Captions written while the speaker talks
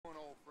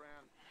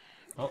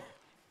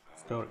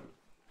story.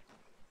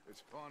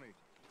 It's funny,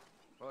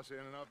 us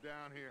ending up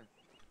down here.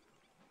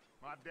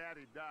 My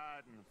daddy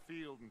died in the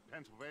field in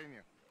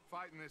Pennsylvania,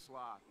 fighting this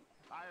lot.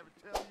 I ever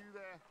tell you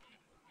that?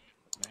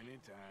 Many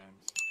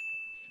times.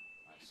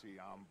 I see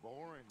I'm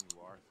boring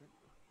you, Arthur.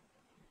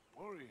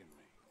 Worrying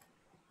me.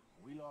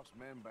 We lost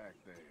men back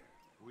there.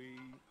 We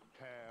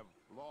have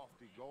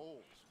lofty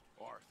goals,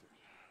 Arthur.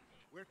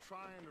 We're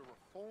trying to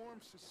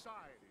reform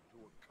society to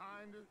a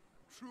kinder,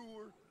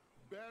 truer,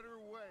 better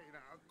way.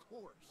 Now, of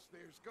course,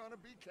 there's gonna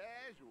be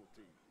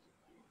casualties.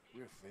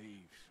 We're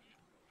thieves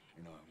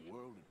in a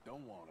world that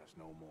don't want us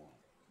no more.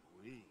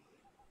 We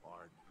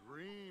are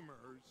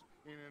dreamers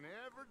in an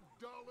ever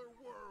duller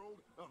world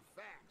of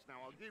facts. Now,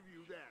 I'll give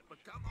you that, but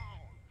come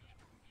on.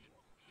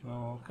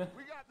 Okay.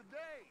 We got the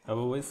day.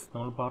 Otherwise,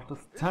 നമ്മൾ part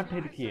start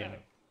ചെയ്തിരിക്കുകയാണ്.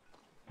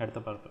 അടുത്ത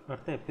part,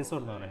 അടുത്ത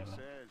episode എന്ന് പറയുന്നത്.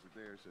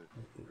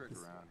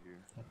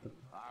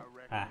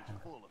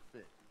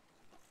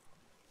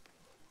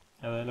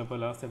 അതായത് ഇപ്പോൾ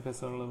last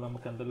എപ്പിസോഡിൽ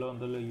നമുക്ക് എന്തെല്ലോ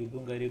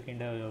യുദ്ധവും കാര്യമൊക്കെ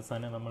ഉണ്ടാവും.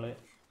 അവസാനം നമ്മൾ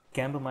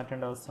ക്യാമ്പ്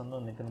മാറ്റേണ്ട അവസ്ഥ വന്നു.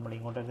 എന്നിട്ട് നമ്മൾ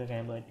ഇങ്ങോട്ടൊക്കെ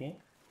ക്യാമ്പ് മാറ്റി.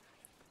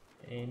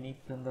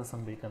 ഇനിയിപ്പോൾ എന്താ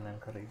സംഭവിക്കാൻ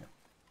ഞങ്ങൾക്കറിയില്ല.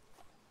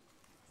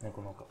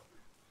 നമുക്ക് നോക്കാം.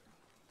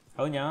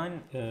 അപ്പോൾ ഞാൻ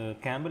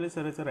ക്യാമ്പിൽ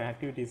ചെറിയ ചെറിയ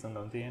ആക്ടിവിറ്റീസ്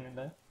ഉണ്ടാവും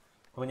ചെയ്യാനുണ്ട്.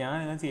 അപ്പോൾ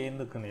ഞാൻ ചെയ്യാൻ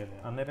നിൽക്കുന്നില്ല.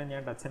 അന്നേരം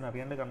ഞാൻ ടച്ചൻ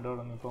അറിയാണ്ട് കണ്ടു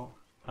തുടങ്ങിയപ്പോൾ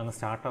അങ്ങ്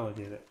സ്റ്റാർട്ടാവുക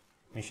ചെയ്ത്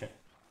മിഷൻ.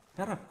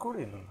 ഞാൻ റെക്കോർഡ്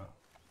ചെയ്യുന്നുണ്ടോ?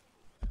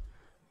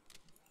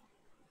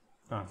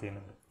 ആ,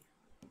 ചെയ്യുന്നുണ്ട്.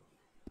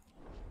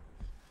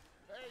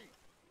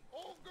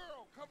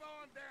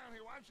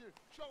 Why don't you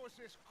show us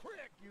this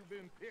creek you've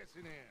been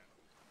pissing in?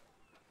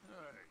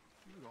 Hey,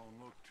 you don't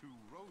look too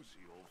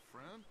rosy, old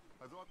friend.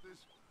 I thought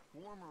this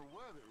warmer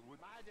weather would...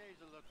 My days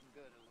are looking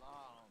good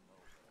along.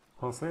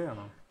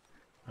 ഹോസയാണോ?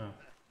 ആ,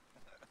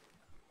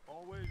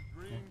 Always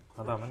dream.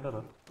 അതാ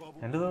എൻ്റെത്.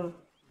 എൻ്റെത്.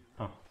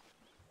 ആ,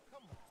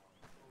 Come on,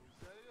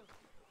 Hosea.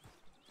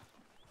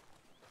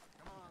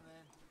 Come on,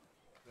 then.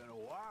 Been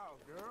a while,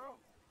 girl.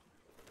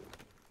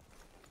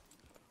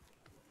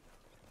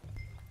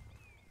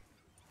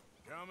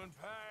 Coming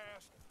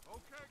past.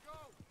 Okay, go.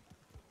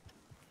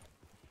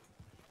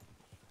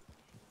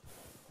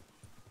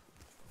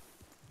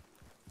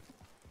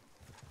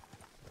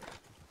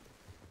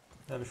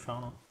 that is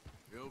Shahal.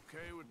 You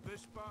okay with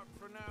this spot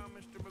for now,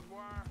 Mr.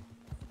 McGuire?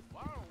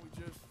 Why don't we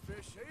just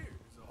fish here?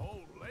 There's a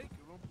whole lake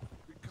of them.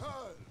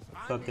 Because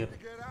I need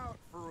to get out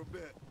for a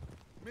bit.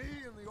 Me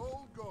and the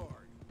old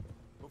guard.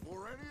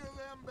 Before any of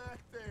them back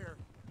there,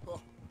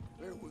 oh,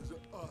 there was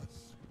us.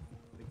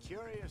 The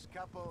curious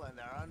couple and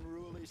their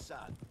unruly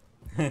son.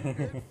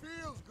 It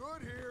feels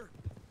good here.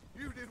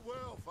 You did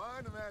well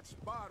finding that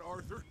spot,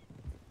 Arthur.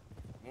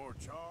 More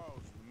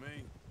Charles than me.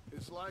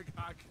 It's like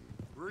I can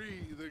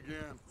breathe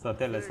again.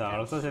 സത്യമല്ല,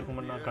 സാൾസ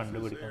ചെക്കുമ്പോൾ ഞാൻ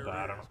കണ്ടുപിടിക്കാൻ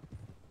കാരണം.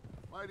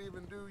 Might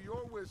even do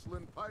your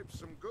whistling pipes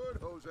some good,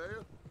 Hosea.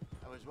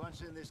 I was once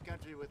in this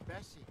country with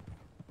Bessie.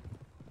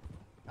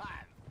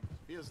 Ah,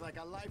 feels like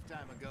a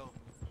lifetime ago.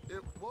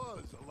 It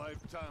was a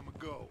lifetime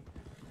ago.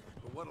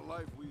 But what a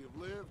life we have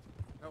lived.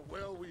 How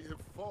well we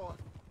have fought.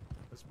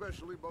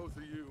 Especially both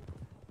of you.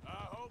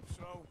 I hope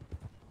so.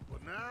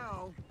 But now,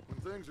 when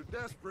things are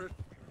desperate,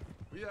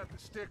 we have to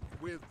stick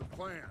with the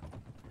plan.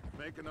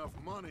 Make enough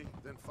money,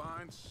 then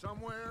find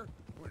somewhere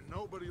where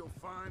nobody will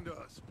find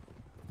us.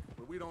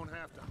 Where we don't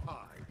have to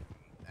hide.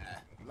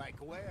 Like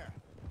where?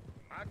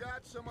 I got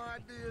some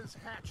ideas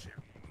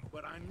hatching,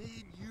 but I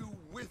need you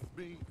with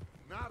me,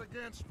 not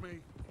against me.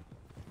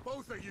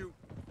 Both of you.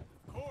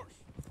 Of course.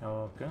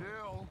 Okay.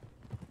 Still,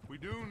 we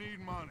do need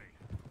money.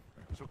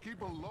 So keep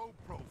a low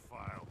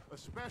profile,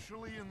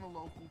 especially in the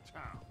local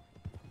town.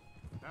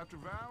 After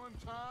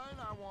Valentine,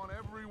 I want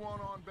everyone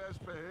on best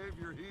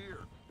behavior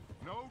here.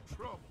 No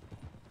trouble.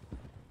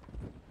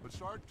 But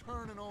start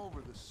turning over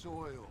the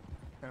soil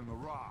and the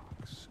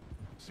rocks.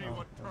 See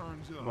what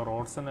turns up. The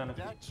roads and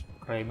Dutch.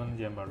 crime and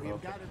jam.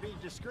 We've got to be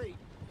discreet.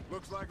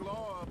 Looks like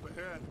law up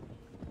ahead.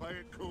 Play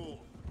it cool.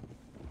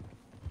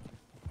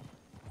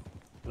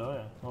 Law,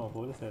 yeah. Oh,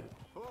 police said.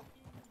 Oh.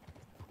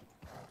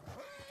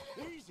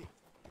 Easy.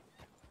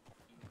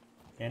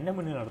 എന്നെ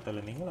മുന്നിൽ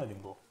നടത്തല്ലേ, നിങ്ങളാദ്യം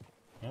പോ.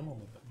 ഞാൻ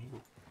പോകുന്നില്ല, നീ പോ.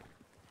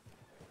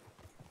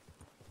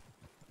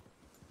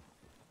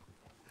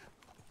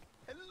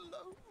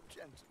 Hello,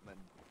 gentlemen.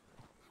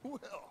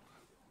 Well,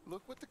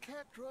 look what the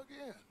cat drug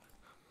in.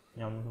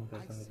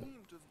 I seem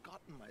to have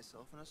gotten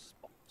myself in a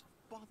spot of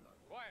bother.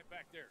 Quiet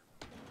back there.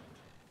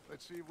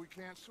 Let's see if we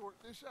can't sort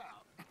this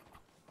out.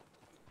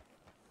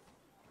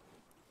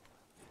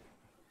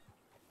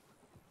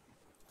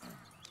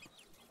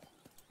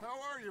 How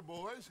are you,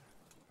 boys?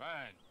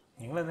 Fine.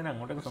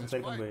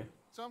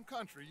 Some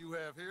country you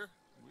have here.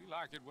 We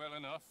like it well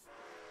enough.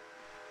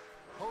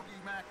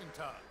 Hoagie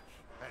McIntosh,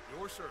 at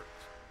your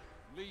service.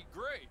 Lee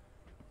Gray.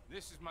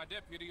 This is my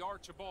deputy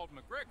Archibald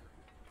McGregor.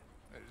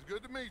 It is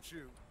good to meet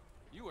you.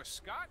 You a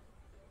Scot?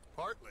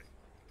 Partly.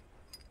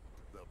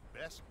 The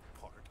best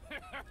part.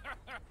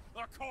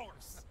 Of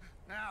course.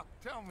 Now,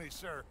 tell me,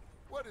 sir,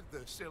 what did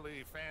the silly,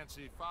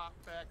 fancy fop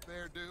back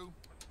there do?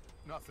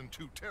 Nothing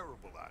too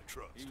terrible, I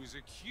trust. He was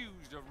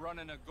accused of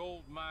running a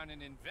gold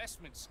mining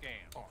investment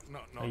scam. Oh,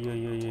 no.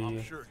 Aye.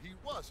 I'm sure he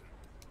wasn't.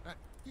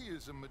 He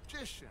is a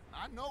magician.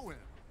 I know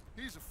him.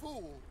 He's a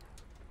fool,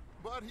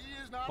 but he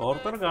is not.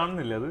 Author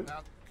കാണുന്നില്ല അത്.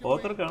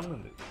 Author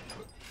കാണുന്നുണ്ട്.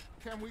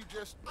 Can we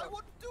just? I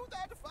wouldn't do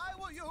that if I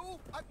were you.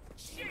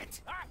 Shit!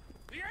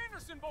 The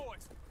Anderson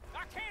boys!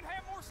 I can't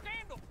have more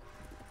scandal!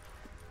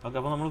 Okay,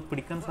 അപ്പോൾ നമ്മൾ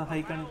പിടിക്കാൻ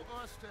സഹായിക്കാൻ.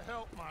 Allow us to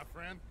help, my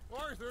friend.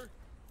 Arthur.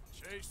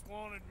 Chase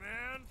wanted,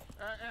 man.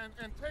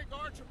 And take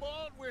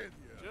Archibald with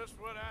you. Just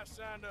what I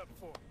signed up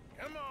for.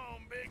 Come on,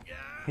 big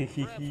guy.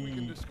 Perhaps we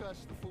can discuss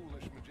the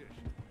foolish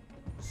magician.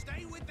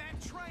 Stay with that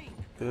train.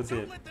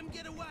 തീർച്ചയായും. Don't let them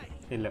get away.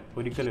 ഇല്ല,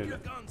 ഒരിക്കലും Keep ഇല്ല.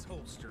 your guns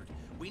holstered.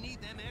 We need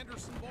them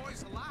Anderson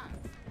boys alive.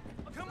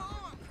 Come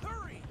on,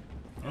 hurry.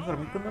 ഞാൻ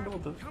ശ്രമിക്കുന്നുണ്ട്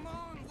മുത്ത്. Come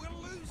on, we're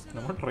losing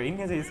നമ്മൾ them. Train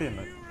chase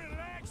ചെയ്യുന്നത്. You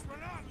relax,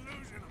 we're not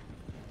losing them.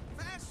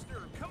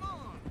 Faster, come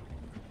on.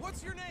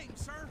 What's your name,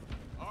 sir?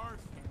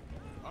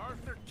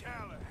 Arthur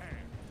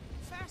Callahan.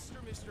 Faster,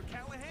 Mr.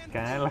 Callahan.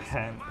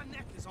 Callahan. My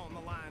neck is on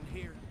the line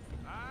here.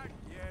 I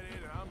get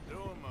it, I'm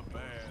doing my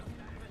best.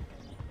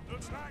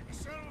 Looks like the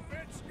son of a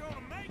bitch is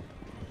gonna make it.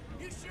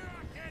 You sure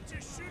I can't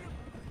just shoot him?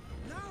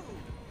 No,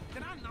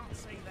 did I not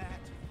say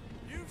that?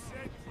 You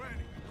said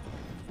plenty.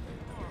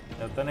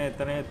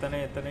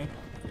 എത്തണേ.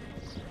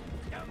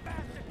 You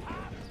bastard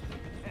cop!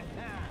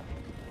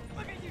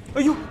 Look at you,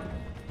 അയ്യോ.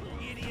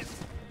 idiot!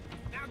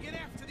 Now get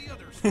after the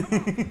others. Come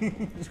on.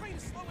 The train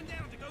is slowing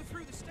down to go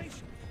through the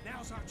station.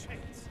 Now's our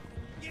chance.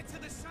 Get to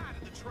the side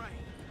of the train.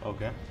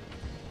 Okay.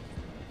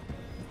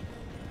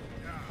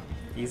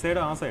 ഈ side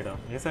ആ സൈഡോ?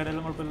 ഈ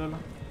സൈഡെല്ലാം കുഴപ്പമില്ലല്ലോ.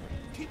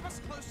 Keep us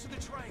close to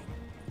the train.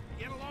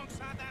 Get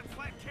alongside that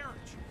flat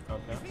carriage.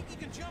 Okay. You think you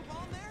can jump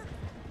on there?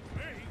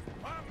 Me?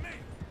 Why me?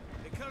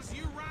 Because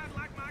you ride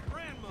like my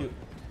grandmother.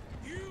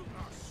 You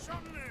are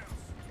something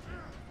else. You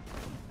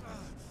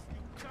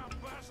cop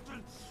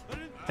bastard. I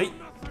didn't Hey. do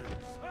nothing.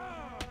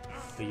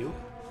 അയ്യോ.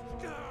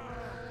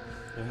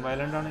 ഇവൻ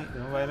violent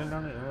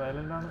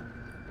ആണ്.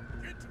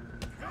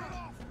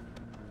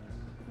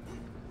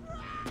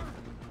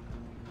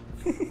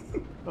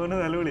 അവന്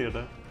നിലവിളി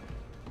കേട്ടോ.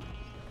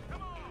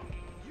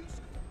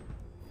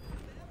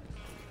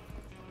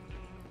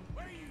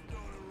 Where you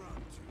gonna run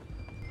to?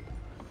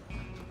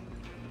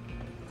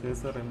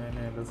 Chase the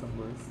remaining Anderson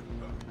boys.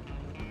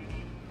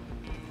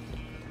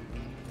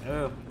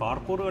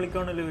 Parkour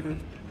കളിക്കാണല്ലോ ഇവര്.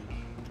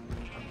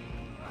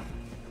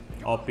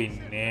 ഓ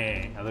പിന്നെ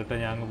അതിട്ട്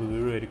ഞാൻ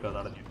വീഴുമായിരിക്കും അത്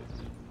അടഞ്ഞിട്ട്.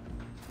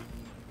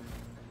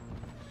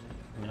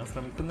 ഞാൻ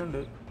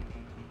ശ്രമിക്കുന്നുണ്ട്.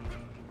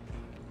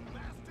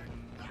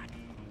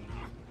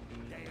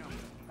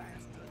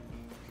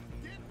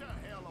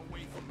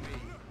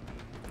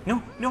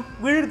 നോ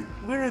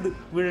വീഴരുത്.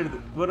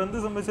 വേറെ എന്ത്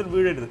സംഭവിച്ചാലും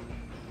വീഴരുത്.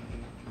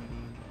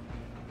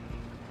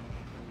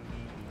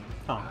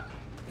 ആ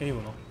ഇനി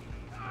പോണോ?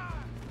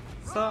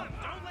 Don't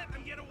let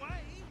them get away.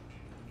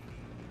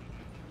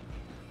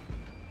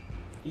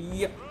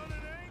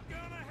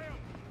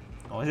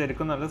 അവൻ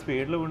ശരിക്കും നല്ല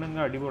സ്പീഡിൽ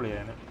വീണെങ്കിൽ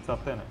അടിപൊളിയാണ്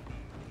സത്തേനെ.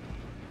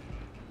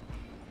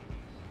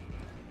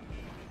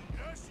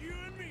 Just you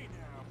and me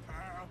now,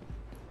 pal.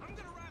 I'm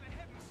gonna ride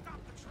ahead and stop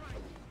the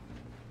train.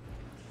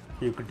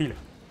 കിട്ടിയില്ല.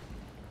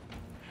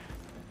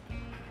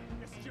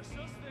 It's just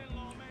us then,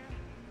 lawman.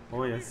 Oh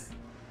yes.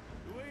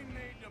 We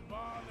need to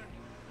bother.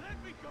 Let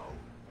me go.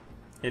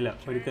 ഇല്ല,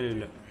 ഒരിക്കലും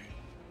ഇല്ല.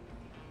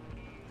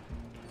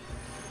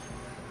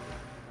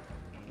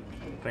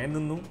 Train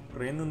നിന്നു.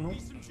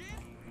 Need some gin?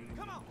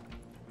 Come on.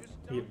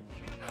 Yep.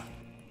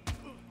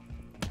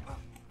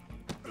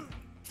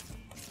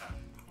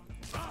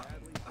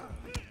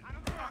 I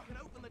don't think I can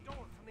open the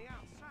door from the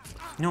outside.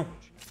 No.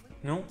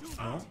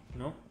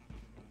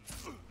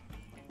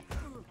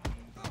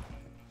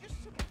 Just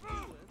some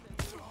fluid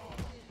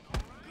and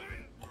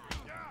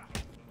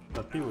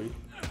കത്തി പോയി.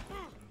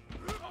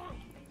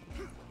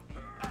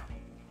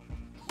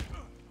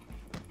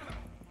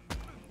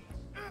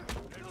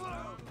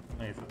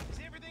 Is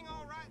everything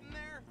all right in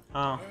there?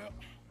 ആ Well,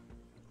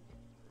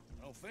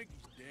 I don't think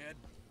he's dead.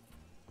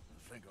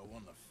 I think I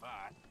won the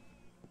fight.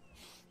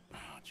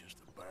 Just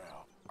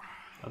about.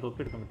 അത്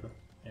ഒപ്പിയെടുക്കാൻ പറ്റുമോ?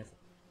 Yes.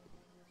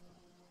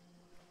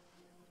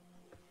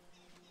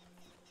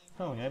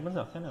 ഓ ഞാൻ ഇപ്പം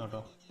ചക്കനെ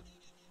കേട്ടോ.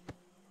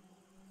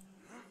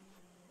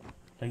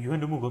 അയ്യോ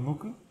എൻ്റെ മുഖം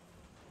നോക്ക്.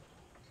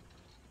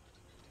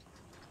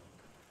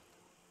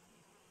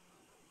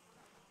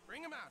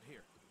 Bring him out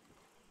here.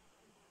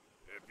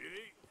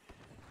 Deputy,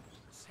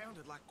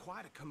 Sounded like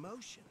quite a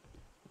commotion.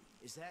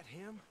 Is that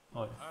him?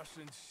 Oh I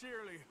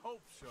sincerely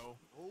hope so.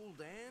 Old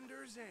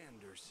Anders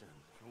Anderson.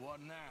 So what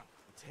now?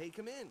 Take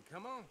him in.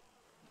 Come on.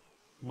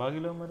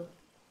 ഭാഗ്യലവന്മാർ.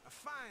 A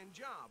fine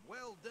job.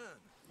 Well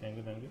done. Thank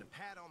you. A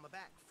pat on the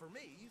back for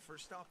me for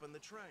stopping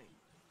the train.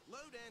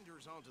 Load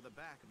Anders onto the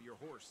back of your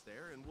horse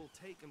there, and we'll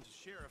take him to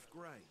Sheriff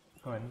Gray.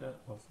 ഓ എൻ്റെ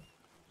boss.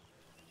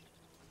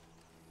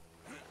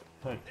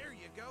 There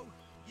you go.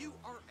 You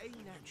are a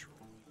natural.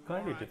 All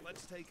കാര്യമായിട്ട് right,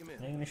 let's take him in.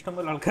 ഞാൻ ഇങ്ങനെ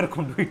ഇഷ്ടംപോലെ ആൾക്കാരെ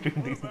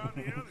കൊണ്ടുപോയിട്ടുണ്ട്. What about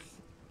the others?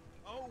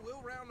 Oh,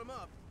 we'll round them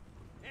up.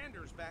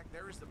 Anders back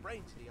there is the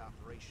brains of the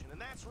operation, and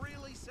that's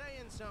really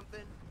saying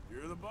something.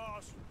 You're the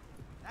boss.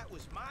 That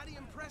was mighty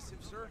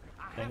impressive, sir.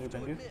 I Thank have you, to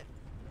thank you. admit.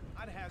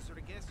 I'd hazard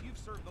a guess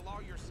you've served the law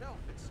yourself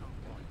at some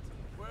point.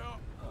 Well,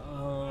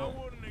 I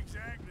wouldn't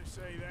exactly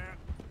say that.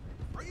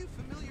 Are you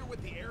familiar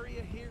with the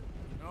area here?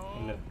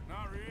 No,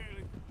 not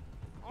really.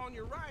 On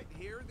your right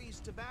here, these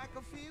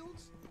tobacco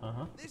fields?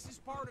 This is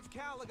part of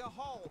Caliga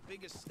Hall,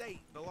 big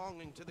estate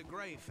belonging to the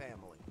Gray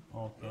family.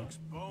 Okay. Looks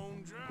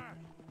bone dry.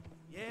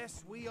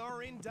 Yes, we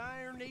are in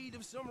dire need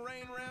of some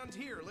rain around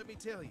here, let me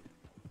tell you.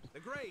 The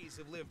Grays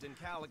have lived in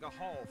Caliga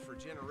Hall for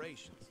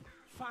generations.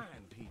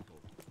 Fine people.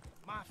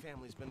 My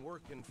family's been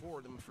working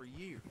for them for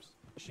years.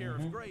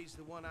 Sheriff Gray's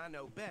the one I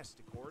know best,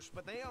 of course,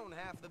 but they own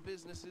half the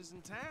businesses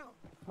in town.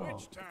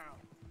 Which town?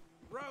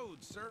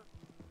 Rhodes, sir.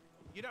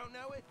 You don't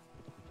know it?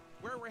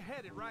 Where we're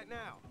headed right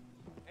now.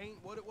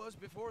 Ain't what it was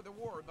before the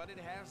war, but it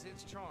has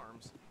its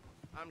charms.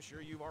 I'm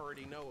sure you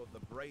already know of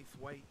the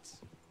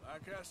Braithwaites.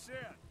 Like I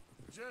said,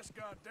 just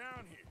got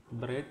down here.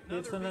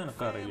 Braithwaites Another ആണ്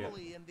big എനിക്കറിയില്ല.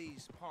 family in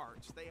these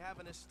parts. They have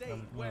an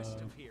estate west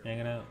of here.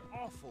 എങ്ങനെ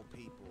Awful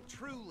people,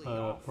 truly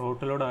awful.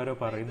 റോട്ടിലൂടെ ആരോ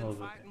They've പറയുന്നത്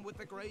been fighting with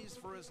the Grays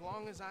for as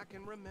long as I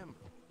can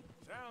remember.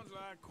 Sounds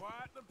like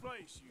quite the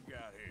place you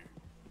got here.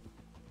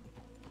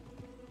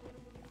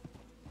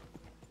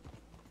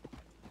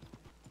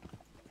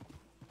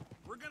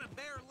 We're gonna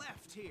bear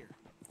left here.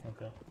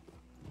 Okay.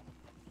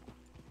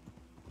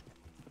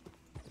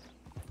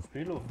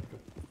 Speed of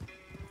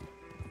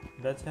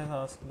it. Dutch has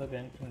asked the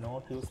gang to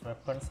not use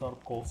weapons or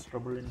cause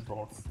trouble in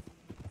roads.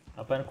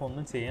 അപ്പോൾ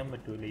എനിക്കൊന്നും ചെയ്യാൻ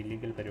പറ്റൂല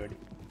illegal പരിപാടി.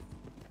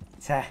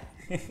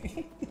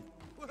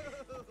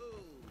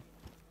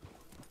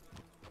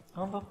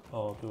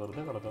 Okay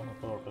വെറുതെ കിടക്കാം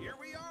അപ്പോൾ കുഴപ്പമില്ല.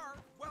 Here we are.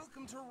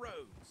 Welcome to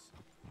Rhodes.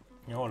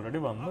 ഞാൻ ഓൾറെഡി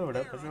വന്നു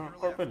ഇവിടെ പക്ഷെ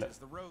കുഴപ്പമില്ല.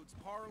 Is the Rhodes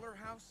Parlor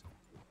House?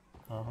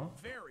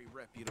 Very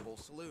reputable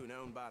saloon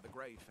owned by the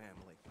Gray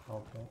family.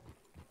 Okay.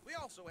 We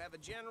also have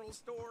a general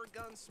store,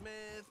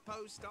 gunsmith,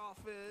 post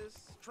office,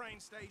 train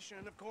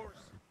station, of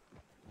course.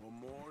 What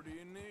more do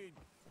you need?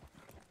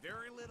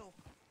 Very little.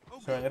 Oh,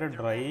 So ഭയങ്കര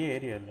dry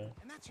area അല്ലേ?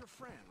 and that's your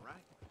friend,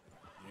 right?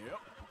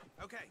 Yep.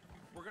 Okay,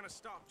 we're gonna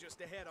stop just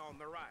ahead on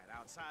the right,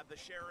 outside the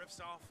sheriff's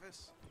office.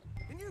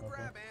 Can you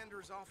grab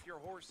Anders off your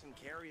horse and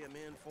carry him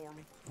in for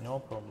me? No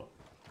problem.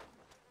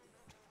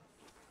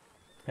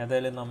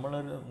 ഏതായാലും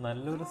നമ്മളൊരു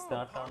നല്ലൊരു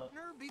സ്റ്റാർട്ടാണ്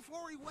Partner,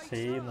 before he wakes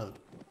ചെയ്യുന്നത്.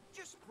 up,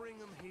 just bring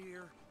him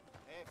here.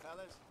 Hey,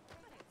 fellas.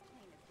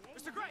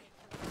 Mr. Gray!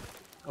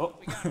 Oh.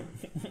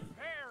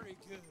 Very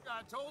good.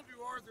 I told you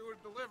Arthur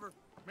would deliver.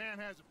 Man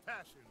has a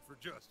passion for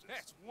justice.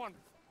 That's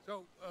wonderful. So,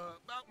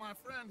 about my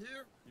friend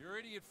here, Your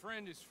idiot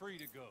friend is free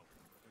to go.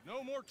 No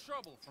more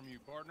trouble from you,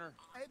 partner.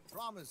 I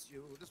promise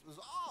you this was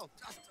all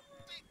just a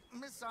big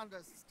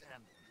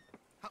misunderstanding.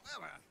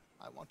 However,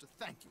 I want to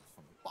thank you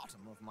from the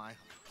bottom of my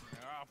heart.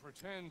 Now, I'll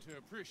pretend to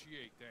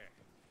appreciate that.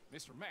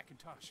 Mr.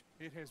 McIntosh,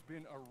 it has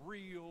been a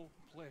real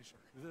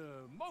pleasure. The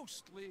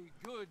mostly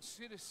good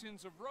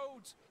citizens of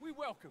Rhodes, we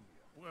welcome you.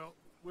 well,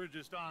 we're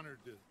just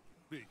honored to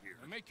be here.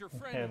 And make your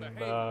friend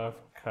behave.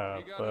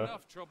 We got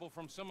enough trouble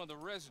from some of the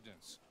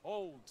residents,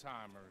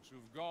 old-timers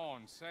who've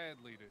gone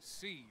sadly to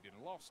seed and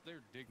lost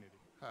their dignity.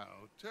 How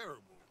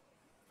terrible.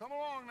 Come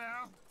along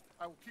now.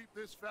 I will keep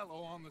this fellow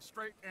on the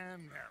straight and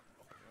narrow.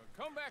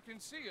 Come back and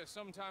see us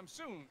sometime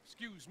soon.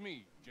 Excuse me,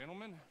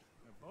 gentlemen.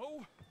 Now, Bo,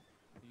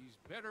 these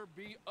better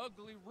be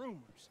ugly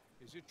rumors.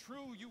 Is it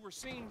true you were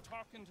seen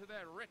talking to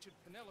that wretched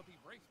Penelope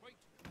Braithwaite?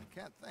 I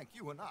can't thank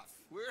you enough.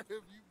 Where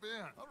have you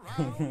been?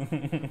 Around,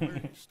 Where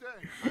are you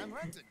staying? I'm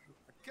renting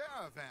a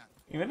caravan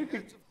on ഇവനൊക്കെ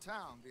the edge of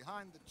town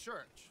behind the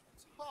church.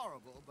 It's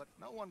horrible, but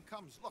no one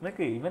comes looking.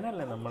 ഇതൊക്കെ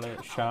ഇവനല്ലേ നമ്മള്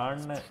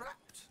ഷാണിനെ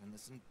Trapped in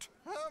this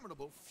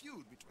interminable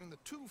feud between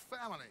the two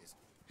families.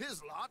 His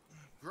lot,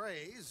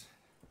 Grays,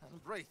 and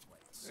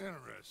Braithwaite's.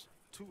 Interesting.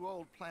 Two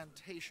old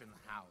plantation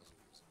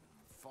houses,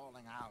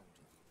 falling out,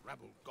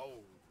 rebel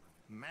gold,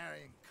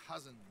 marrying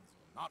cousins,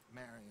 not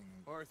marrying.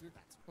 Arthur,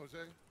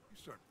 Jose, you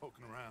start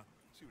poking around.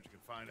 See what you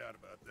can find out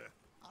about that.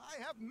 I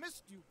have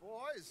missed you,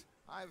 boys.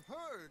 I've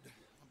heard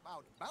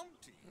about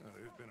bounty.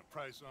 There's been a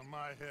price on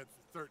my head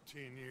for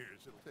 13 years.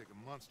 It'll take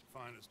a month to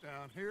find us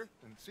down here,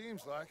 and it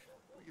seems like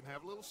we can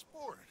have a little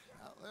sport.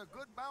 Well, they're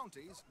good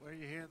bounties. Where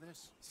you hear this?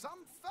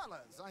 Some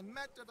fellas I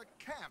met at a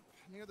camp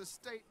near the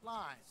state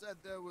line said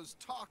there was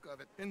talk of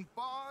it in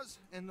bars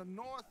in the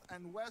north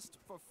and west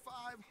for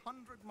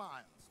 500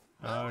 miles.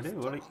 There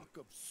was talk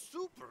of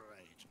super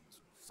agents,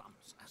 some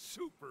say.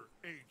 Super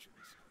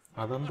agents.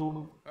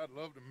 അതെന്തോന്നു I'd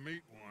love to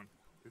meet one.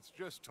 It's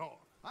just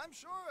talk. I'm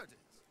sure it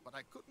is, but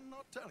I couldn't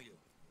not tell you.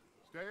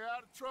 Stay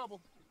out of trouble.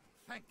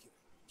 Thank you,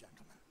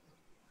 gentlemen.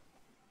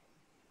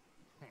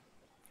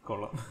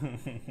 കൊള്ളാം.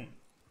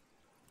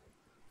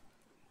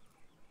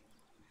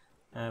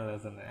 ആ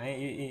രസമുണ്ട്.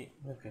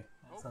 Okay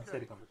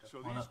സംസാരിക്കാൻ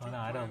പറ്റും. അവൻ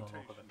ആരാന്ന്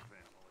നോക്കട്ടെ.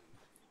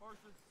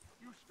 Arthur,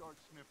 you start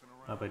sniffing ആ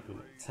around.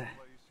 പറ്റൂല.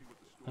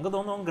 നമുക്ക്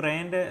തോന്നുന്നു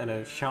ഗ്രാൻഡ് അല്ല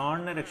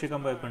ഷാണിനെ രക്ഷിക്കാൻ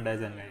പോയപ്പോണ്ടായ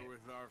തന്നെ.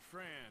 With our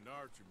friend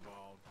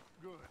Archibald.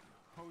 Good.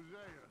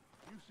 Hosea,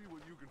 you see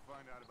what you can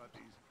find out about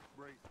these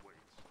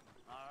Braithwaites.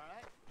 All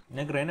right.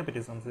 ഞാൻ ഗ്രാനെ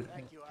പറ്റി സംസാരിക്കും.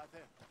 Thank you,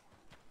 Arthur.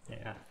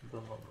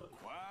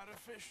 Quite a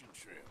fishing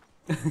trip.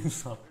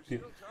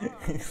 സത്യം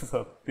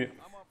സത്യം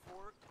I'm up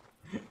for it.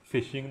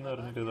 Phishing എന്ന്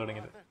പറഞ്ഞിട്ട്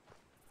തുടങ്ങിയത്. Arthur,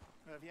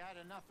 have you had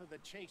enough of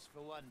the chase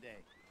for one day?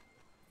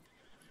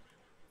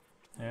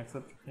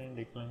 Accept and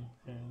decline.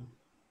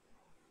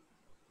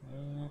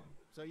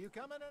 So you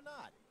coming or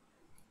not?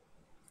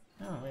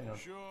 Oh, why not?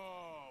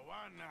 Sure,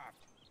 why not?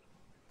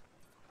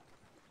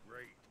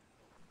 Great.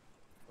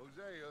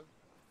 Hosea,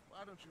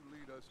 why don't you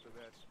lead us to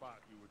that spot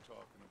you were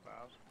talking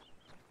about?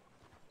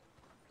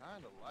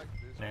 Kinda like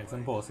this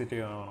Maximum place.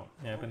 positive ആവണം.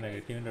 ഞാൻ ഇപ്പം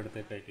നെഗറ്റീവിൻ്റെ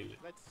അടുത്തേക്ക് ആയിട്ടില്ല.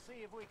 Let's see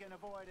if we can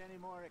avoid any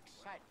more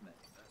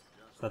excitement.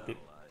 സത്യം.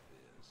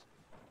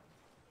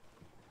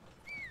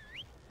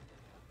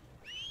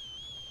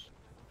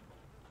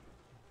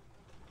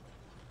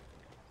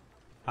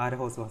 ആരെ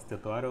house first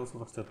എത്തും, ആരെ house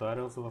first എത്തും,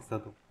 ആരെ ഹൗസ് ഫസ്റ്റ്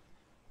എത്തും.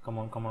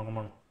 Come on come on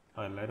come on.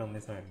 ആ എല്ലാവരും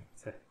ഒന്നിച്ച് വേണം.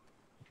 ശരി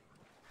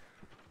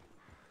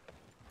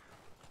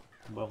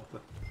ബമ്പ്.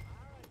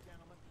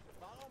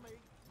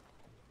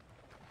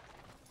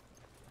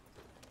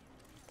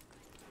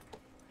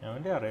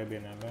 അവൻ്റെ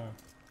അറേബ്യൻ അല്ല,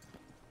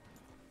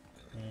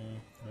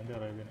 അവൻ്റെ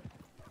Arabian.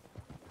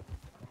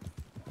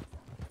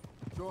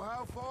 So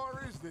how far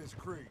is this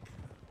creek?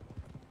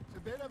 It's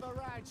a bit of a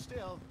ride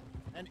still,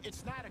 and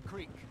it's not a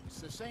creek.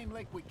 It's the same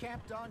lake we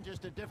camped on,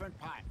 just a different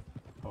pipe.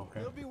 Okay.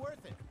 It'll be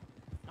worth it.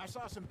 I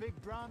saw some big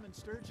drum and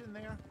sturgeon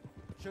there.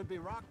 Should be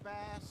rock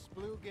bass,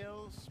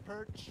 bluegills,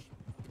 perch,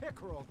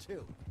 pickerel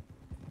too.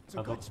 It's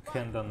a good spot.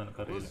 We'll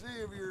എന്താണെന്ന് see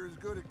if you're as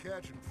good at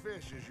catching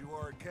fish as you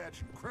are at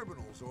catching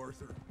criminals,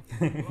 Arthur.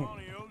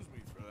 Lonnie owes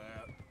me for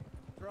that.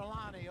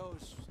 Trelawney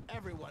owes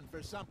everyone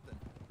for something,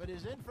 but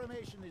his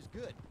information is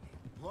good.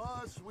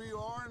 Plus, we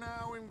are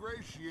now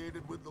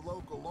ingratiated with the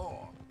local law.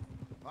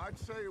 I'd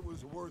say it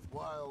was a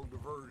worthwhile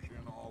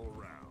diversion all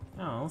around.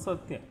 ആ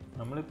സത്യം.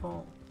 നമ്മളിപ്പോൾ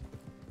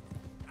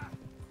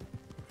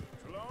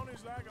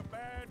Trelawney's like a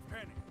bad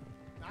penny.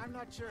 I'm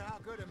not sure how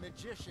good a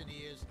magician he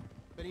is,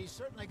 but he's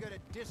certainly good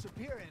at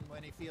disappearing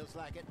when he feels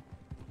like it.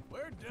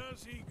 Where does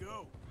he go?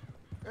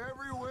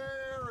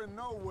 Everywhere and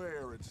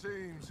nowhere, it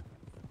seems.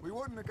 We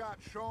wouldn't have got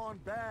Sean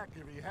back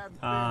if he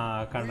hadn't ആ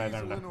been കണ്ട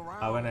weaseling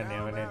around അവൻ തന്നെ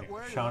down അവൻ that തന്നെ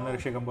way. Schwann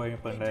ഋഷികം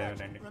പോയപ്പോൾ Hey, ഉണ്ടായ Dutch,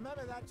 അവൻ തന്നെ.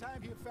 remember that time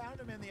you found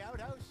him in the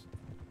outhouse?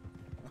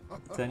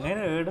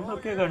 ചെങ്ങനെ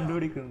ഏടുന്നൊക്കെ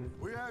കണ്ടുപിടിക്കുന്നു.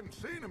 We hadn't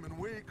seen him in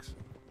weeks.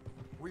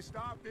 We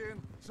stopped in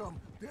some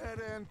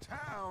dead-end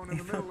town in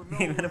the middle of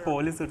nowhere. ഇവനെ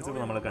police Don't പിടിച്ചപ്പോൾ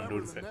even നമ്മൾ remember the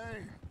കണ്ടുപിടിച്ചത്.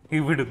 name.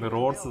 ഇവിടുന്ന്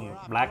roads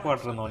black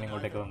water എന്നോ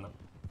ഇങ്ങോട്ടേക്ക് വന്നു.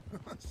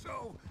 So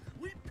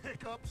we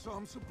pick up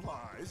some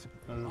supplies.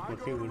 അത് I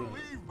പൊട്ടി go to വീടുന്നു.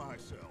 relieve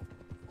myself.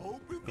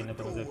 Open the പിന്നെ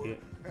door, തുറന്നിട്ട്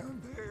and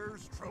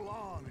there's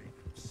Trelawney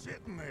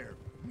sitting there,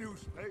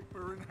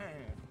 newspaper in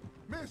hand.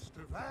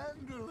 Mr.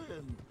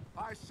 Vanderlyn.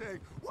 I say,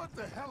 what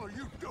the hell are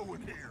you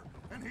doing here?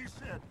 And he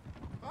said,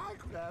 I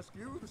could ask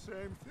you the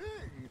same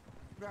thing.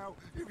 Now,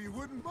 if you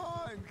wouldn't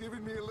mind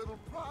giving me a little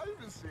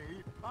privacy,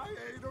 I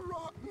ate a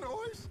rotten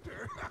oyster.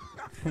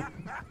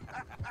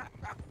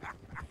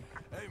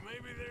 Hey,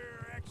 maybe there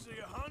are actually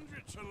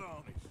 100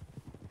 Trelawneys.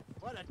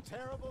 What a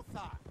terrible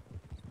thought.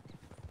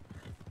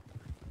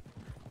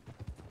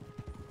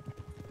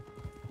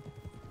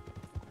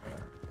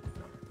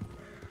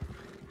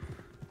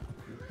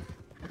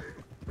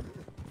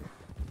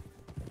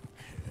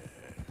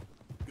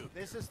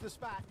 This is the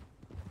spot.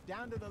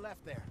 Down to the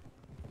left there.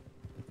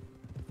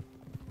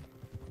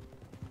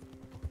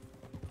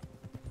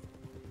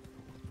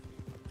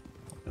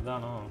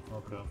 ഇതാണോ?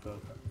 Okay okay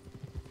okay.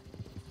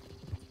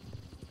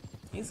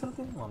 ഈ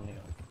സ്ഥലത്ത് നിന്ന്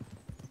വന്നിയോ?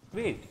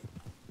 Wait.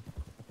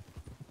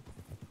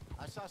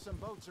 I saw some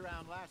boats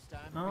around last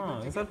time. ആ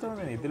ഈ സ്ഥലത്ത്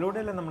വന്നു.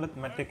 ഇതിലൂടെയല്ലേ നമ്മൾ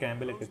മറ്റേ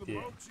ക്യാമ്പിലേക്ക് Those the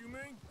എത്തിയേ? boats, you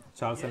mean?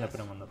 ചാൾസിൻ്റെ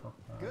അപ്പുറം വന്നപ്പോൾ.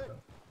 Good.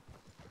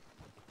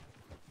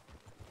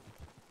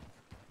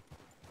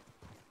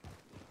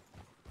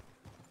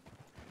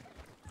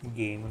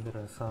 ഗെയിമിൻ്റെ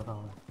രസം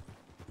അതാണ്.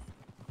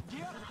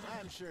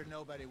 I'm sure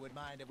nobody would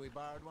mind if we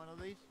borrowed one of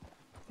these.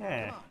 ഏ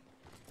Come on.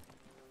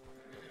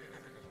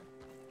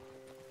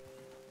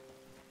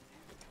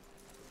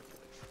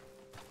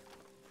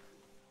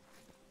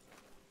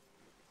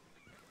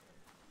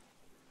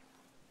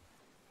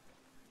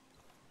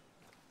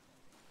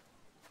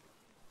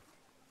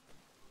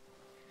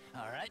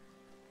 All right.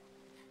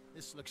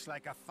 This looks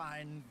like a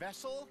fine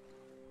vessel.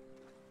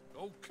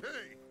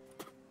 Okay.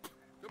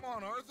 Come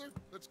on, Arthur.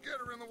 Let's get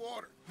her in the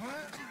water.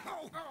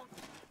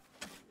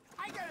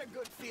 I got a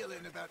good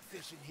feeling about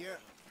fishing here.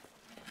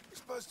 It's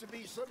supposed to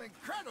be some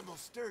incredible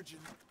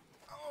sturgeon.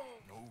 Oh,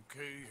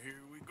 Okay,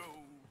 here we go.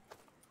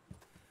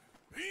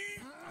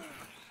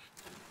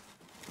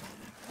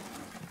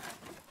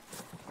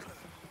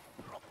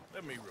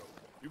 Let me row.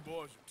 You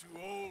boys are too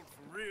old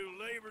for real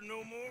labor no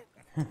more.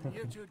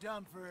 You're too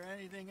dumb for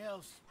anything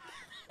else.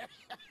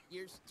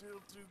 You're still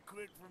too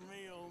quick for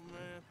me, old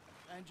man.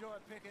 I enjoy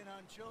picking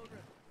on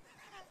children.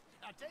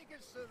 Now take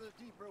us to the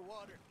deeper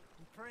water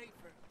and pray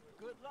for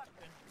good luck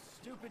and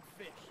stupid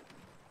fish.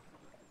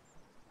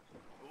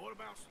 But what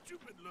about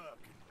stupid luck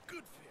and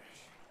good fish?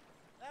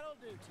 That'll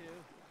do too.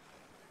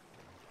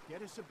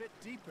 Get us a bit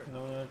deeper.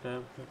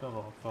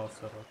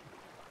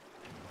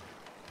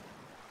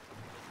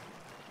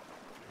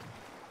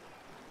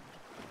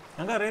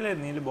 ഞങ്ങൾക്ക്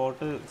അറിയില്ലായിരുന്നു ഇതിൽ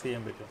boat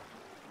ചെയ്യാൻ പറ്റും.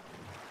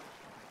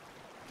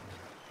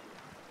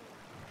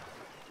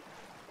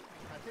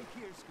 I think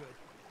here's good.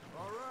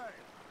 All right.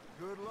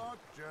 Good luck,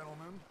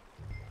 gentlemen.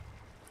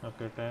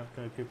 Okay, time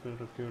to equip a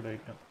required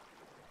item.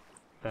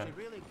 Should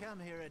really come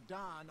here at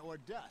dawn or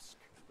dusk.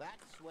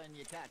 That's when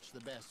you catch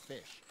the best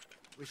fish.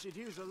 We should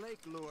use a lake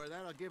lure.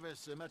 That'll give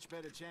us a much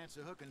better chance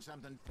of hooking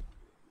something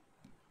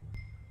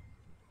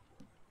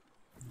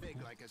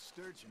big like a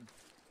sturgeon.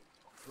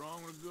 What's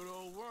wrong with a good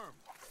old worm?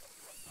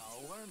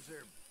 Oh, worms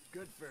are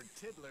good for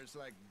tiddlers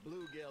like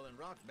bluegill and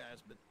rock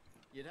bass, but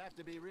you'd have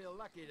to be real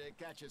lucky to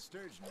catch a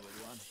sturgeon with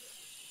one.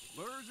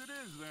 Lures it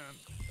is, then.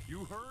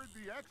 You heard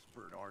the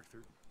expert,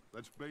 Arthur.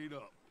 Let's bait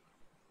up.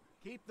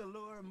 Keep the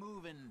lure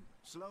moving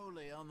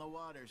slowly on the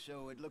water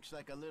so it looks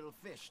like a little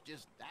fish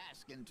just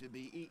asking to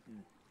be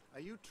eaten. Are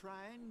you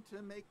trying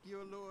to make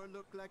your lure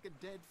look like a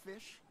dead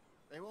fish?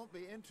 They won't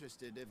be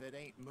interested if it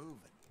ain't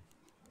moving.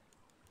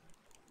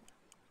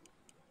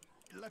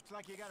 It looks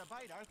like you got a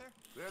bite, Arthur.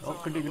 That's Oh,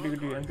 on kitty, the kitty, hook,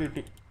 kitty, Arthur.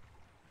 kitty.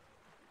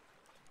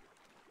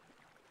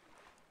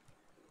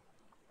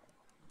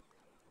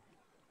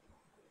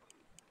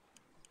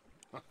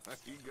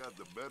 He got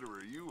the better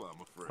of you,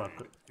 I'm afraid.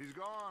 Fuck. He's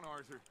gone,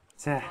 Arthur.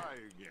 Cheh. Try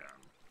again.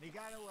 He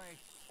got away.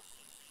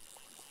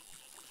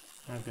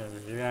 Okay,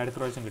 okay. അടുത്ത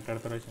പ്രാവശ്യം കിട്ടും,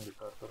 അടുത്ത പ്രാവശ്യം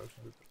കിട്ടും, അടുത്ത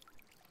പ്രാവശ്യം കിട്ടും.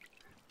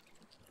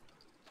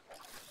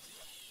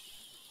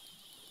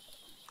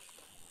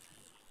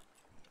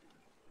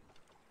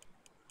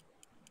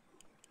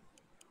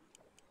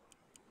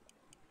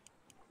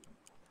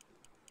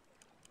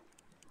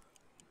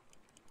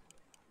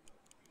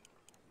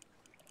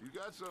 You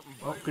got something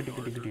Oh, biting, kitty,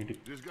 kitty, Arthur. kitty,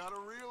 kitty. Just gotta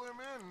reel him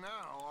in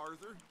now,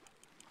 Arthur.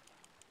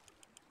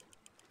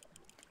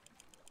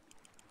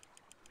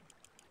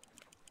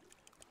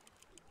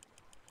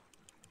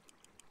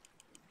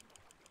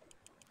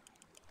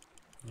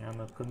 ഞാൻ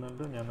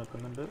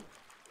നിൽക്കുന്നുണ്ട്.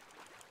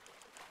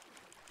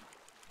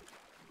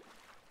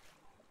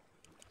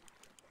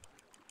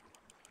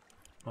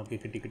 ഓക്കെ,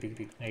 കിട്ടി.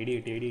 ഐഡിയ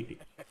കിട്ടി.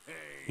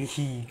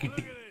 Look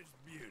at this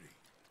beauty.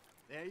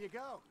 There you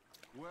go.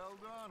 Well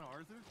done,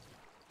 Arthur.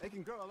 They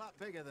can grow a lot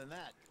bigger than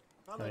that.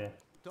 Oh, Fella yeah.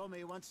 told me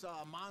he once saw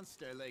a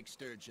monster lake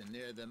sturgeon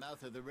near the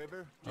mouth of the river,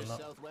 just no.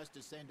 southwest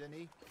of Saint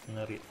Denis.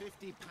 എന്നറിയാം.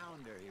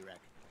 50-pounder, he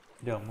reckoned.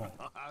 രമോ.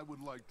 I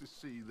would like to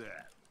see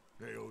that.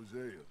 Hey,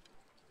 Hosea.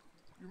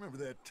 You remember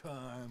that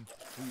time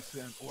we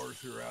sent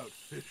Arthur out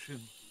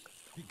fishing?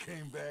 He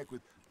came back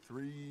with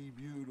 3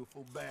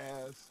 beautiful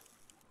bass.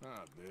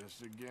 Not this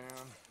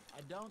again.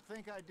 I don't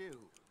think I do.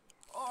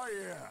 Oh,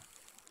 yeah.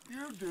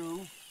 You do.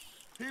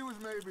 He was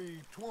maybe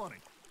 20.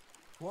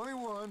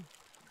 21.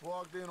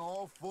 Walked in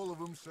all full of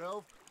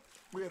himself.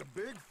 We had a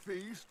big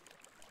feast.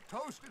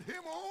 Toasted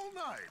him all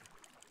night.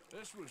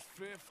 This was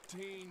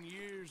 15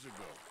 years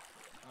ago.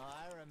 Oh,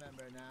 I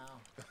remember now.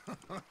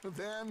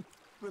 Then,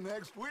 the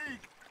next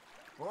week,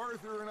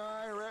 Arthur and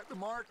I are at the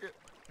market,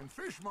 and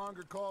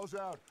Fishmonger calls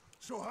out,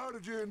 "So how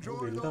did you enjoy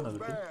well done, those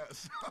Aditya. bass?"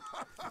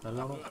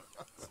 നല്ലോണം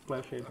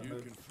splash You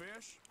ചെയ്തിട്ടുണ്ട്. can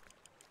fish,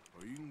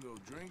 or you can go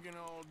drinking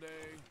all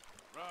day,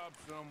 rob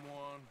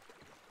someone,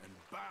 and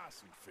buy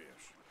some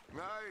fish.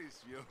 Nice,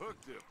 you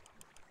hooked him.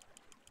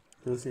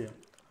 തീർച്ചയായും.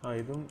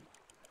 ഇത്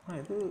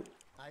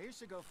I used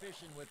to go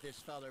fishing with this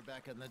feller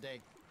back in the day.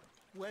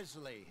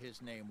 Wesley, his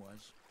name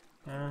was.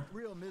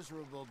 Real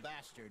miserable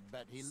bastard,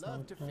 but he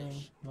loved to fish.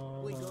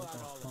 We go out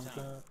all the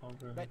time.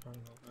 But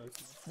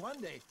one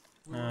day,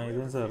 we were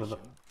ഇതും river ചെറുതാ.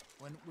 fishing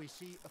when we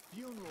see a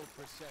funeral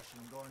procession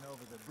going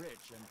over the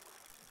bridge, and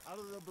out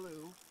of the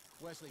blue,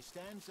 Wesley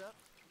stands up,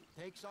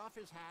 takes off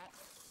his hat,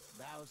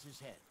 bows his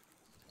head.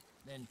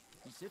 Then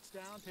he sits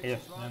down, takes Yeah,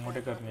 his rod I'm back gonna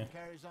up cut me. and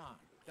carries on.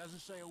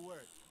 Doesn't say a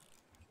word.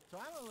 So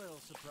I'm a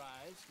little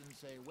surprised and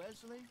say,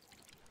 "Wesley,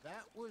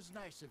 that was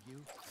nice of you."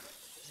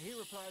 And he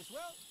replies,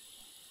 "Well,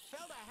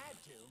 felt I had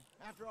to.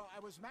 After all, I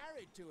was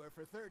married to her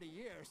for 30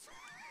 years."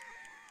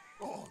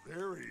 Oh,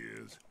 there he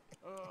is.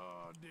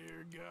 Oh, dear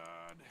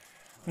God.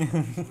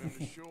 Swim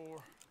to shore.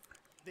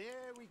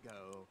 There we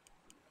go.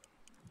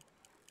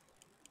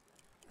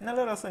 നല്ല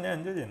രസം, ഞാൻ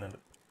enjoy ചെയ്യുന്നുണ്ട്.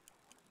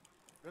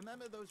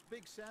 Remember those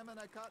big salmon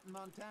I caught in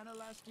Montana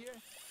last year?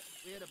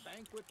 We had a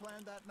banquet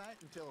planned that night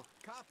until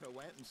Copper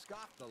went and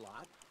scoffed a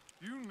lot.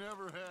 You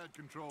never had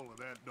control of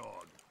that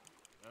dog.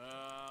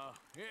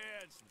 He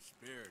had some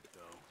spirit,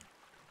 though.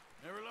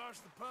 Never lost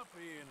the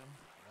puppy in him,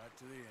 right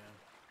to the end.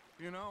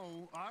 You know,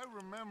 I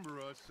remember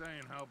us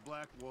saying how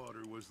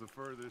Blackwater was the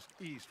furthest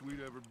east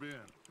we'd ever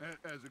been.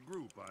 As a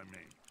group, I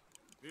mean.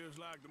 Feels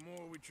like the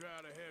more we try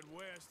to head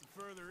west, the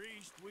further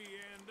east we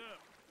end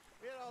up.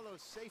 We had all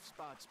those safe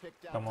spots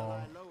picked out Come to on.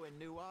 lie low in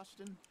New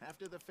Austin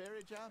after the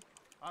ferry job.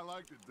 I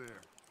liked it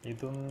there.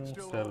 ഇതും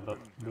Still ചെറുതാ.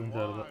 open ഇതും and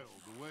ചെറുതാ. wild,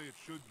 the way it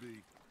should be.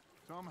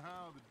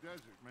 Somehow the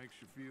desert makes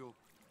you feel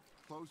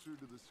closer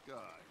to the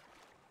sky.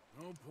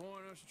 No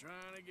point us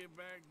trying to get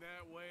back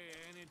that way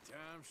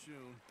anytime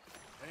soon.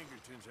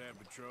 Pinkertons had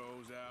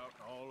patrols out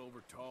all over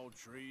tall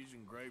trees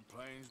and Great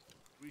Plains.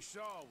 We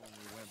saw when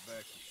we went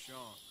back to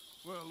Sean.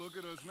 Well, look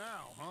at us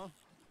now, huh?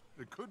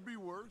 It could be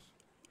worse.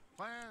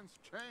 Plans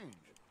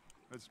change.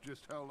 That's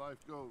just how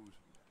life goes.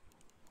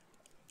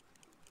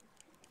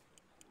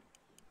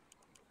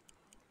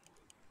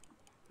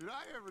 Did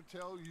I ever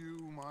tell you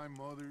my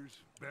mother's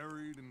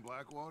buried in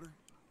Blackwater?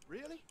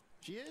 Really?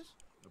 She is?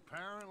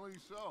 Apparently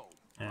so.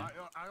 Yeah.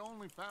 I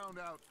only found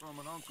out from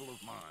an uncle of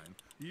mine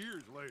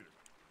years later.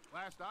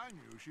 Last I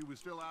knew, she was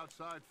still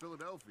outside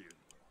Philadelphia.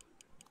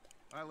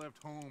 I left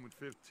home at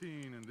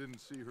 15 and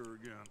didn't see her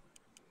again.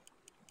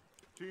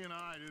 She and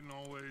I didn't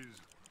always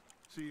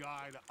see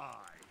eye to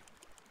eye.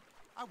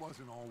 I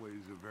wasn't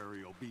always a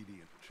very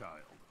obedient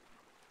child.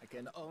 I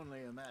can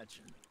only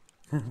imagine.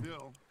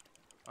 Still,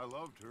 I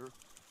loved her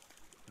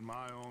in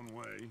my own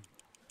way,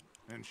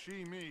 and she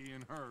me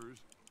in hers.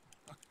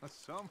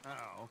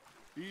 Somehow,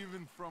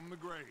 even from the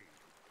grave,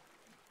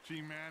 she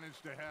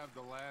managed to have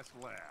the last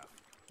laugh.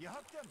 You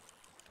hooked him.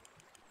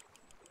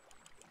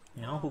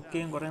 ഞാൻ hook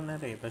ചെയ്യാൻ കുറേ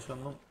നേരമായി, പക്ഷെ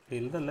ഒന്നും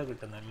വലുതല്ല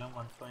കിട്ടുന്നത്. എല്ലാം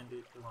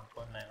 1.8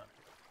 1.9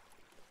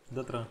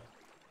 ഇതെത്ര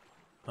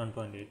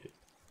 1.8.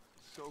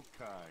 So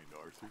kind,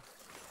 Arthur.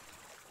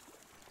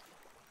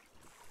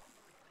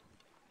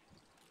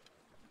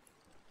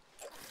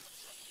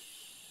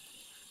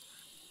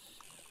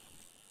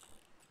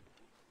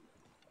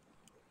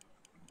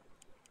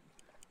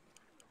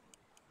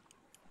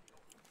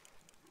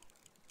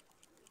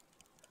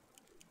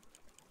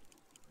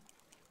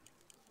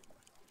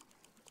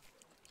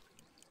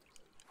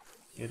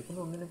 എടുക്കുന്ന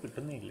ഒന്നിനും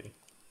കിട്ടുന്നില്ലേ?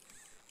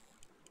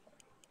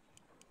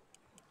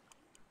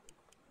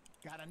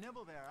 Got a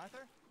nibble there,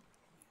 Arthur?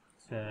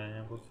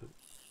 ഞാൻ കുറച്ച്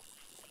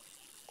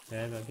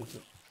വേഗമാക്കിട്ട്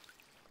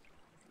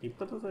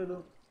ഇപ്പോഴത്തെ സൈഡ്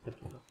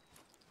പറ്റില്ല.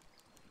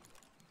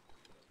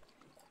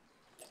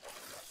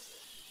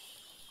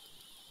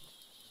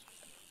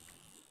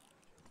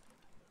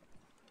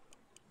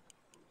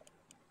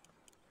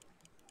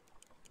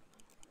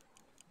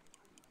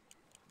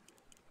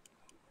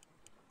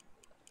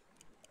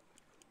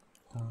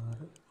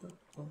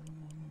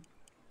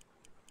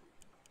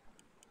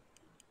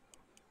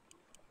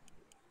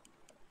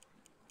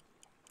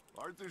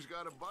 Arthur's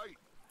got a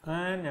bite.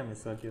 ഞാൻ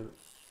മിസ്സാക്കിയത്.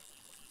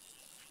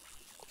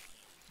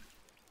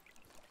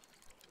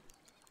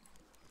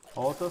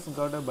 ഓട്ടോസ്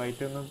ഗോട്ട്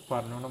ബൈറ്റ് എന്ന്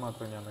പറഞ്ഞുകൊണ്ട്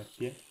മാത്രം ഞാൻ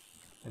നിർത്തിയേ,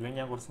 അല്ലെങ്കിൽ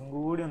ഞാൻ കുറച്ചും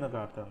കൂടി ഒന്ന്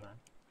കാത്തു തന്നെ.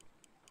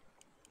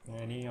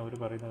 ഇനി അവർ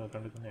പറയുന്നത്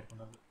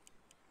കേൾക്കണ്ടിരിക്കുന്നതായിരിക്കുന്നത്.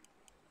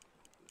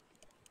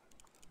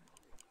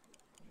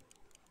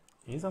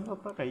 ഈ സംഭവം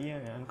ഇപ്പം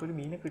കയ്യാണ്. എനിക്കൊരു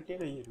മീനെ കിട്ടിയ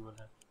കൈ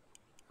വരുമല്ലേ.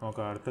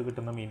 നോക്കാം, അടുത്ത്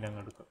കിട്ടുന്ന മീൻ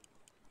അങ്ങ് എടുക്കാം,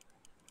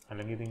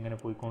 അല്ലെങ്കിൽ ഇതിങ്ങനെ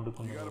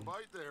പോയിക്കൊണ്ടിരിക്കുന്നു.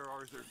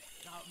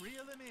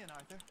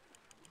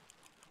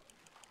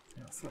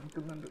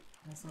 ശ്രമിക്കുന്നുണ്ട്.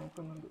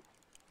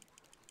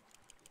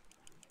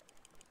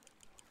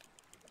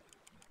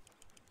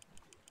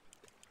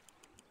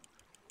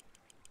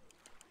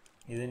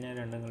 ഇത് ഞാൻ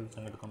രണ്ടും കളിച്ച്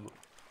അങ്ങെടുക്കുമ്പോൾ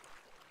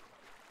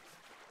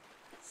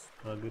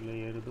സ്ട്രഗിൾ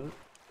ചെയ്യരുത്.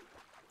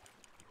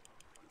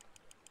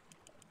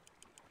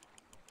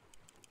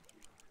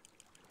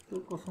 ഇത്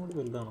കുറച്ചും കൂടി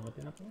വലുതാണോ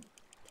മറ്റേനൊക്കെ?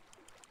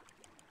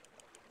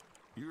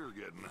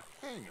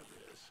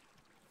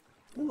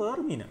 ഇത്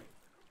വേറെ മീനാ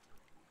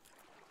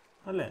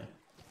അല്ലേ?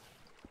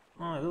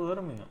 ആ, ഇത്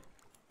വേറെ മീനാ.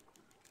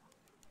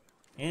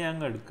 ഞാൻ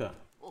അങ്ങ് എടുക്കാം.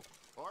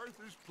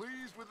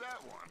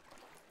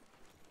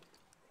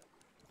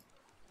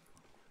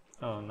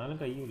 ആ, എന്നാലും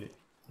കയ്യൂലേ?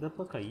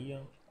 ഇതപ്പോ കയ്യാ.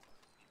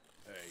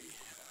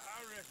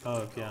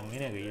 ഓക്കെ,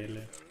 അങ്ങനെയാ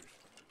കയ്യല്ലേ?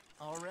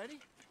 All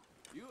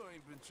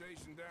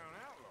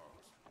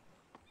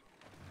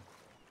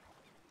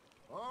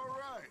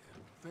right.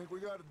 Think we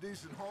got a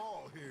decent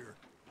haul here.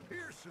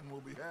 Pearson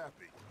will be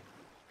happy.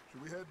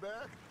 Should we head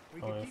back? We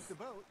can keep the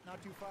boat not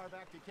too far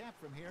back to camp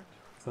from here.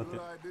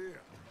 Good idea.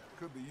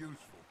 Could be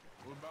useful.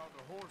 What about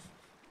the horses?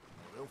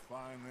 Well, they'll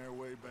find their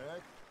way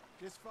back.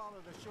 Just follow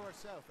the shore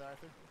south,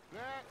 Arthur.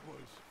 That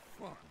was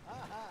fun.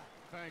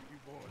 Thank you,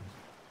 boys.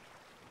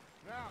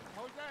 Now,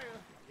 Hosea.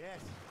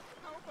 Yes.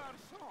 How about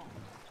a song?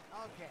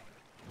 Okay.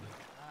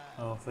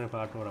 പാട്ട്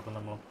പാടാം. അപ്പം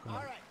നമ്മൾ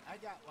All right, I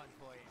got one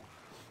for you.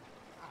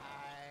 I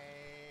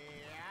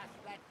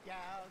asked that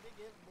gal to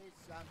give me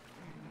some.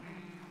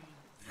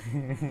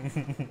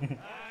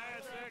 I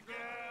asked that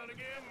gal to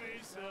give me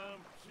some.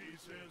 She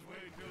says,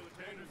 wait till the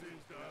taters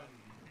is done.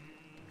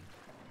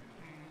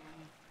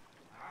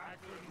 I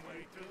couldn't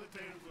wait till the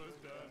taters was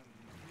done.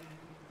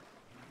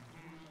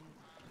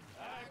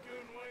 I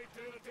couldn't wait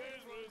till the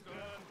taters was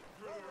done.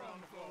 Threw her on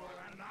the floor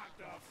and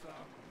knocked off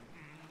some.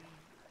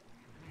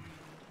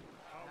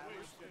 I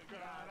wish to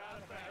God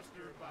I'd passed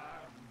her by.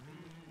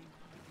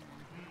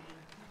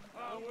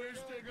 I wish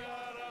to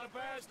God I'd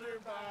passed her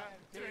by.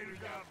 Taters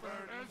got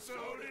burned and so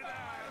did I.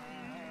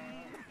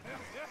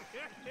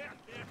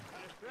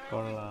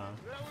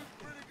 That was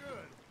pretty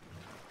good.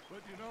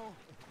 But you know,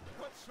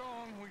 what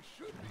song we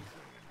should be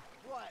singing?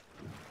 What?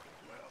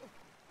 Well,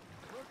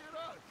 look at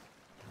us.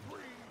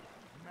 Free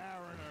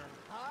mariners.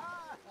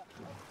 Of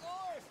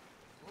course.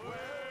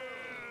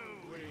 Well,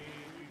 we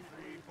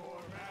three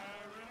poor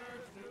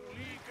mariners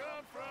newly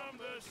come from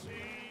the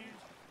seas.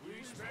 We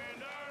spend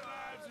our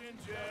lives in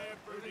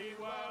jeopardy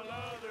while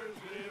others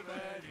live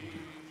at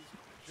ease.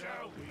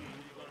 Shall we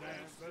go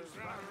dance this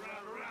round,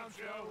 around, around?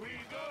 Shall we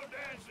go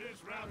dance this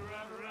round,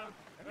 around, around?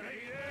 Hey,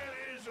 there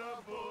is a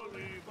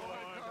bully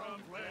boy,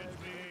 come pledge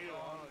me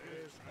on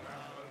this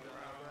round,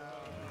 round,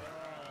 round,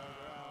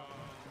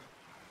 round.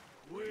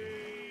 We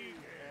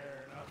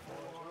care not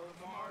for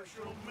the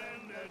martial men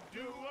that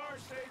do our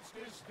state's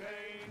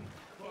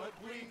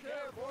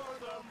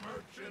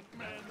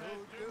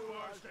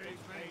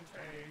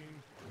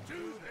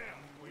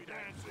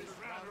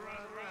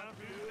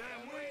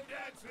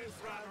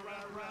round,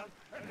 round, round.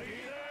 And he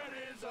that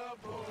is a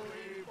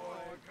bully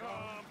boy,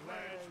 come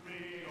pledge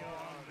me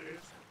on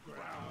this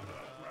ground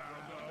up,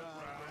 ground up,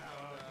 ground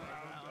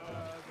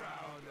up,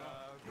 ground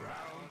up,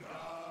 ground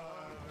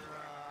up,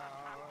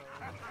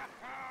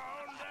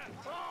 ground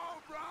up. Oh,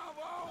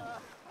 bravo!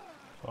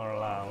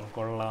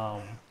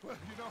 Kollam. Well,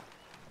 you know,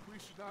 we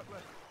should not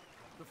let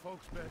the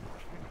folks back.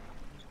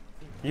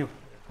 You.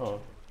 Oh.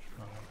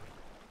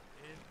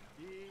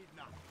 Indeed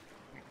not.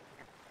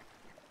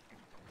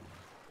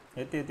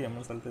 എത്തി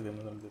നമ്മൾ സ്ഥലത്തെത്തി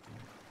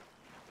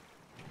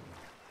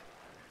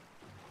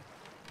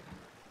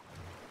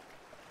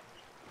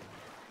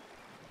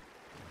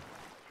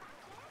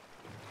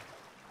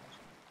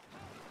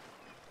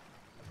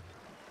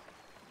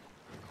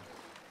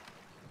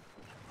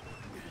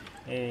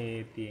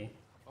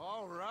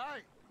All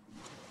right.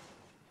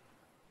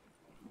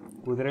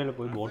 കുതിരയിൽ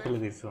പോയി ബോട്ടിൽ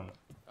തിരിച്ചു വന്നു.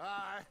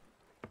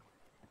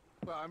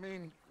 Well, I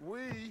mean,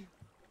 we're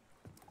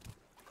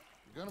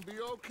gonna be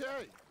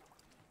okay.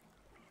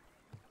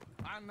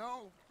 I know.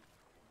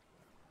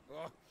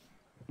 Oh,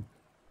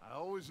 I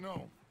always know.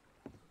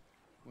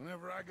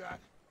 Whenever I got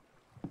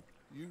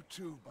you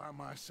two by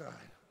my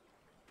side,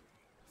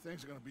 things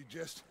are gonna be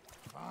just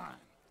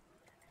fine.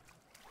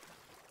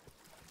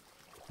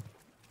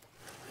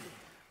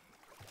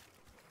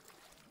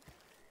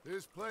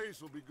 This place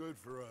will be good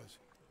for us.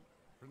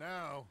 For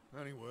now,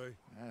 anyway.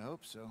 I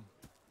hope so.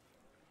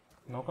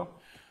 നോക്കാം.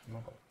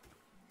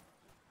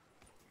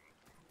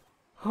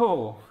 ഓ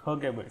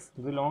okay boys,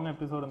 ഇത് long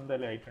episode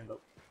എന്തായാലും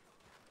ആയിട്ടുണ്ടാവും.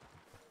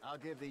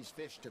 I'll give these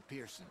fish to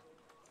Pearson.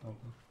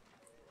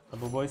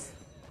 അപ്പോൾ boys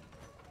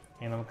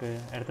ഇനി നമുക്ക്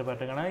അടുത്ത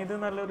പാട്ട് കാണാം. ഇത്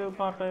നല്ലൊരു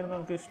പാട്ടായിരുന്നു,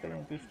 എനിക്ക്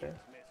ഇഷ്ടമായി.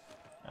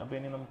 അപ്പോൾ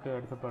ഇനി നമുക്ക്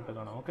അടുത്ത പാട്ട്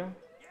കാണാം. ഓക്കെ,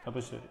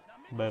 അപ്പോൾ ശരി,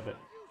 ബൈ ബൈ.